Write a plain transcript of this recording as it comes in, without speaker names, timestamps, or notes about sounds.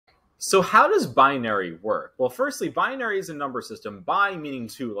So how does binary work? Well, firstly, binary is a number system. Bi meaning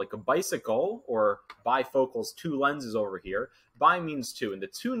two, like a bicycle or bifocals, two lenses over here. Bi means two, and the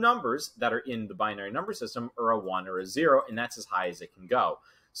two numbers that are in the binary number system are a 1 or a 0, and that's as high as it can go.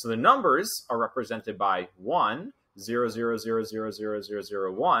 So the numbers are represented by 1, 0, 0, 0, 0, 0, 0,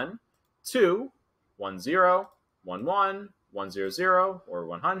 0, 1, 2, 1, 0, 1, 1, 1, 0, 0, or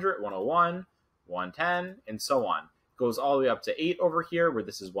 100, 101, 110, and so on. Goes all the way up to 8 over here, where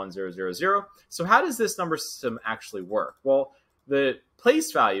this is 1000. So how does this number system actually work? Well, the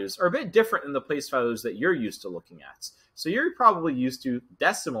place values are a bit different than the place values that you're used to looking at. So you're probably used to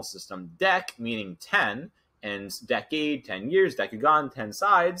decimal system, dec meaning 10, and decade, 10 years, decagon, 10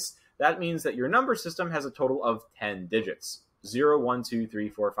 sides. That means that your number system has a total of 10 digits, 0, 1, 2, 3,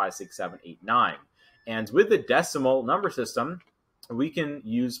 4, 5, 6, 7, 8, 9. And with the decimal number system, we can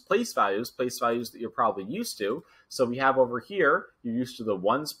use place values that you're probably used to. So we have over here, you're used to the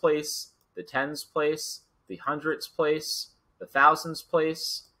ones place, the tens place, the hundreds place, the thousands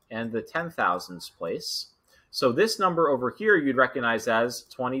place, and the 10,000s place. So this number over here you'd recognize as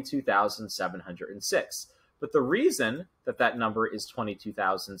 22,706. But the reason that that number is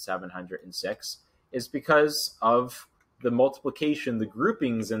 22,706 is because of the multiplication, the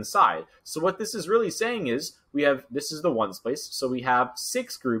groupings inside. So what this is really saying is this is the ones place. So we have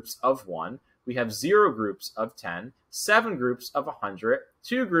 6 groups of 1. We have 0 groups of 10, 7 groups of 100,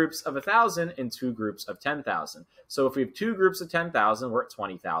 2 groups of 1,000, and 2 groups of 10,000. So if we have 2 groups of 10,000, we're at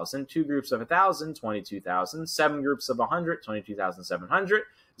 20,000. 2 groups of 1,000, 22,000. 7 groups of 100, 22,700.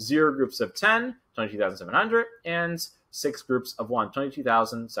 0 groups of 10, 22,700. And 6 groups of 1,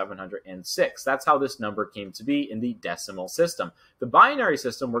 22,706. That's how this number came to be in the decimal system. The binary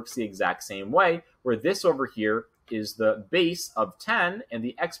system works the exact same way, where this over here is the base of 10 and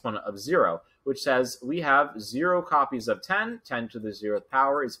the exponent of 0, which says we have 0 copies of 10. 10 to the 0th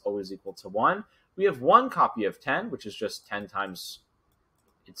power is always equal to 1. We have 1 copy of 10, which is just 10 times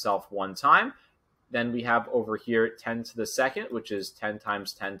itself 1 time. Then we have over here 10 to the second, which is 10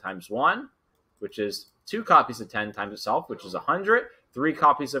 times 10 times 1, which is 2 copies of 10 times itself, which is 100. 3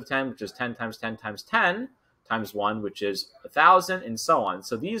 copies of 10, which is 10 times 10 times 10 times 1, which is 1,000, and so on.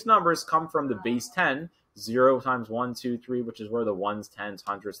 So these numbers come from the base 10, 0 times 1, 2, 3, which is where the ones, tens,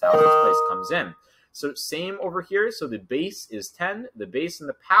 hundreds, thousands place comes in. So same over here. So the base is 10. The base and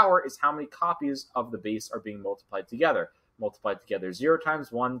the power is how many copies of the base are being multiplied together. 0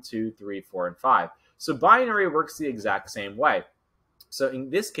 times 1, 2, 3, 4, and 5. So binary works the exact same way. So in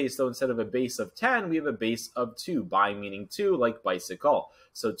this case, though, instead of a base of 10, we have a base of 2, bi meaning 2, like bicycle.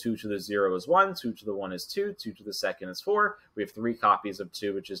 So 2 to the 0 is 1, 2 to the 1 is 2, 2 to the second is 4. We have 3 copies of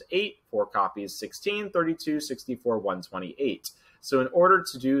 2, which is 8, 4 copies, 16, 32, 64, 128. So in order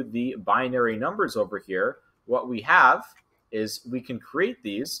to do the binary numbers over here, what we have is we can create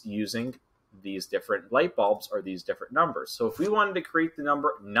these using these different light bulbs or these different numbers. So if we wanted to create the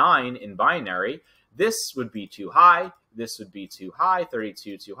number 9 in binary, this would be too high, this would be too high,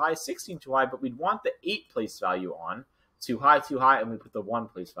 32 too high, 16 too high, but we'd want the 8 place value on, too high, and we put the 1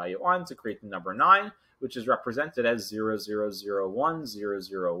 place value on to create the number 9, which is represented as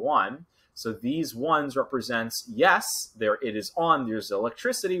 0001001. So these ones represents, yes, it is on, there's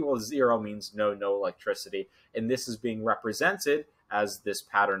electricity. Well, 0 means no electricity, and this is being represented as this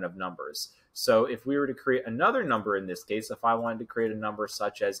pattern of numbers. So if we were to create another number in this case, if I wanted to create a number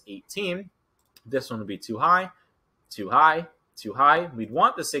such as 18, this one would be too high, too high, too high. We'd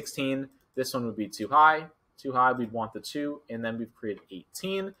want the 16. This one would be too high, we'd want the 2, and then we've created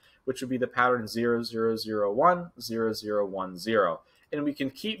 18, which would be the pattern 0001, 0010. And we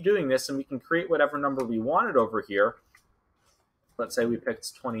can keep doing this, and we can create whatever number we wanted over here. Let's say we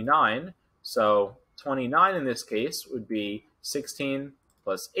picked 29. So 29 in this case would be 16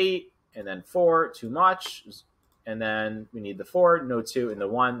 plus 8, and then 4, too much. And then we need the 4, no 2, and the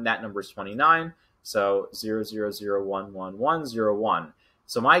 1. That number is 29. So 00011101.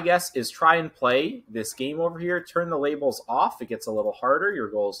 So my guess is try and play this game over here. Turn the labels off. It gets a little harder. Your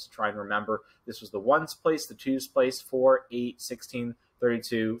goal is to try and remember this was the ones place, the twos place, 4, 8, 16,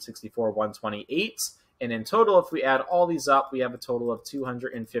 32, 64, 128. And in total, if we add all these up, we have a total of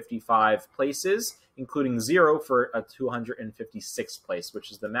 255 places, including 0 for a 256th place,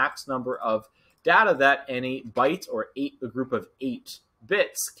 which is the max number of data that any byte or a group of 8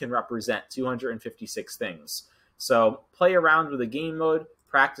 bits can represent, 256 things. So play around with the game mode,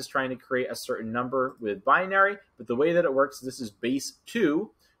 practice trying to create a certain number with binary, but the way that it works, this is base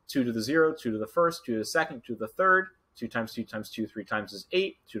 2, 2 to the 0, 2 to the first, 2 to the second, 2 to the third, 2 times 2 times 2, 3 times is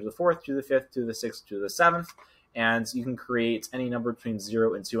 8, 2 to the fourth, 2 to the fifth, 2 to the sixth, 2 to the seventh, and you can create any number between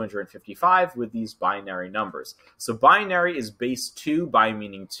 0 and 255 with these binary numbers. So binary is base 2, by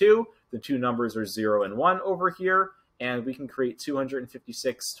meaning 2. The two numbers are 0 and 1 over here, and we can create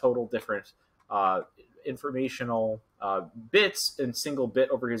 256 total different informational bits. And single bit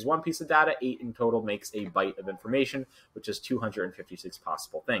over here is one piece of data. 8 in total makes a byte of information, which is 256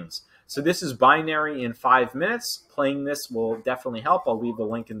 possible things. So this is binary in 5 minutes. Playing this will definitely help. I'll leave the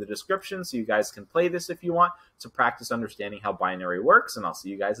link in the description so you guys can play this if you want to practice understanding how binary works, and I'll see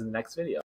you guys in the next video.